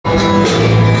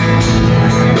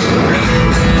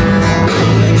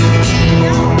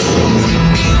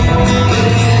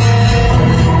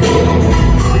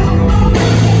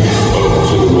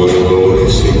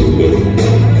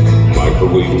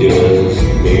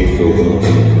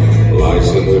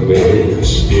bed,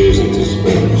 stares into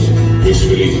space,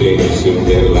 wistfully thinks of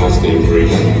their last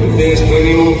embrace. But there's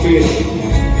plenty more fish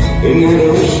in that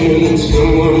ocean,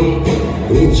 someone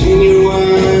with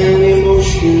genuine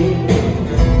emotion.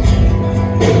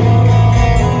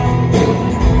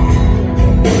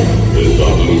 The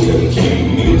bottle is empty,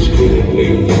 it's critically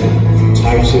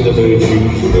types in the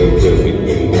virtues of a perfect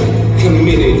being,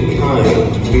 committed, kind,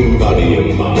 clean body and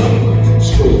mind,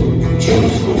 so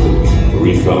truthful,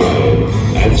 refined,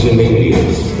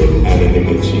 anonymous and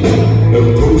anonymity, a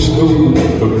postcode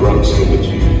for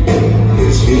proximity,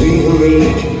 concealing the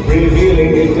rage,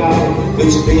 revealing the doubt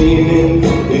that's staying in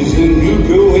is the new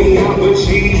going out, but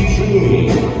she's dreaming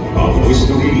of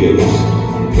whiskery lips,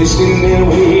 kissing their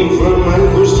way from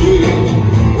Anchorage to Edge.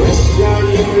 West down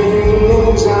here,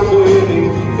 lungs are burning,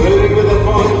 flirting with a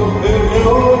point of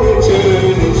no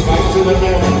return. Swipe to the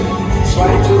left,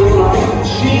 swipe to the right,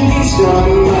 she needs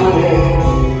somebody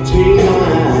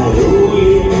tonight, oh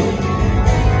yeah.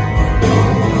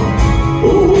 Oh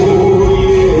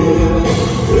yeah,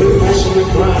 her passionate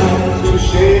cry to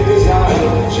share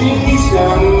desire, she needs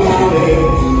somebody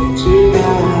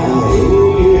tonight,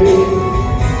 oh yeah.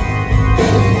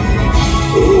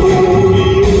 Oh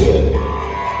yeah.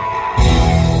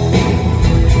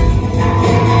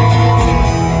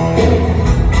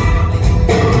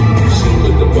 Sit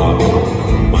at the bar,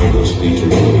 mindlessly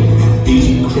drinking,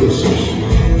 eating crisps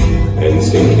and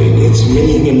thinking its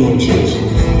many emotions,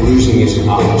 bruising his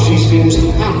heart. She seems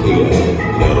happier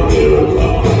now they're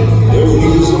apart. Though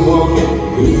he's the one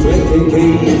who felt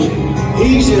engaged,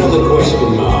 he's now the question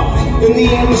mark and the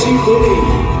empty pity.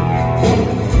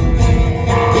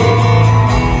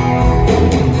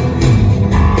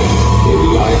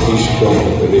 Is strong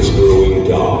and it's growing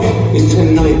dark. Is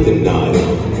tonight the night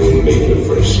we'll make a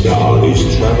fresh start? Is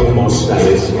travel more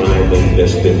satisfying than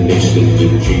destination? The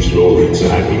G's roar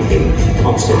exciting than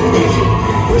consummation.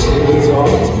 Resting his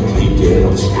heart, he dare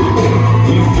not speak.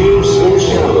 He feels so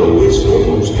shallow, it's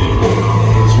almost deep.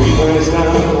 3 miles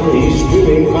down, he's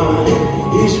feeling fine.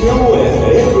 He's nowhere,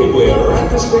 everywhere at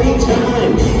the same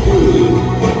time. Pulled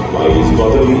by his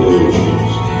bodily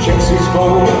urges, checks his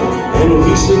phone and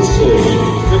recent search.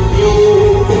 The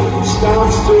fuel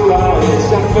starts to rise,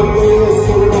 that familiar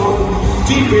thought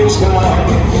deep inside.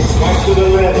 Swipe to the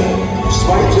left,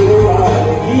 swipe to the right,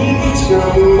 he needs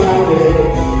somebody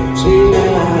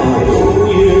tonight,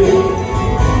 oh yeah.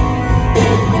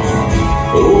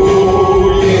 Oh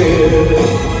yeah,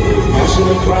 with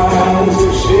passionate cries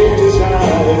of shared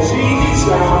desires, he needs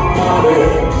somebody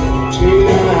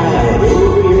tonight, oh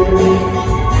yeah.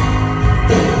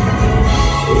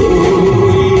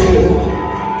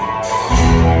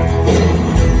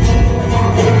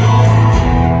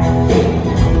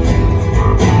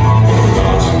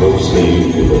 Slave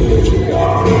to the electric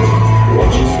eyes,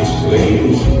 watches the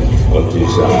slaves of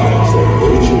desires that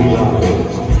virgin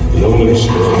lies, lonely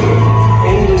strong,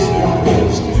 endless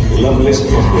darkness, loveless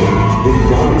company, the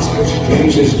dance for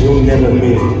strangers you'll never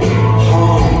meet,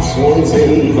 hearts once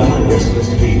in by restless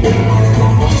feet, the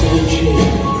faster it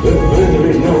change, the further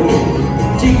it knows,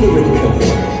 deeper it goes,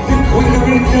 the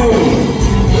quicker it goes.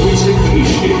 Though it's a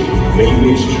cliche, maybe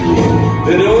it's true,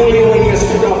 that only when you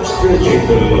stop searching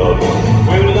for love,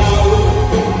 when love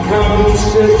comes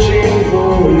searching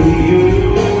for you.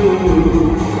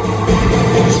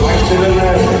 Swipe to the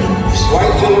left,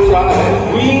 swipe to the right,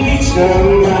 we need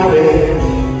somebody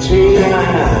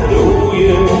tonight, oh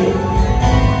yeah.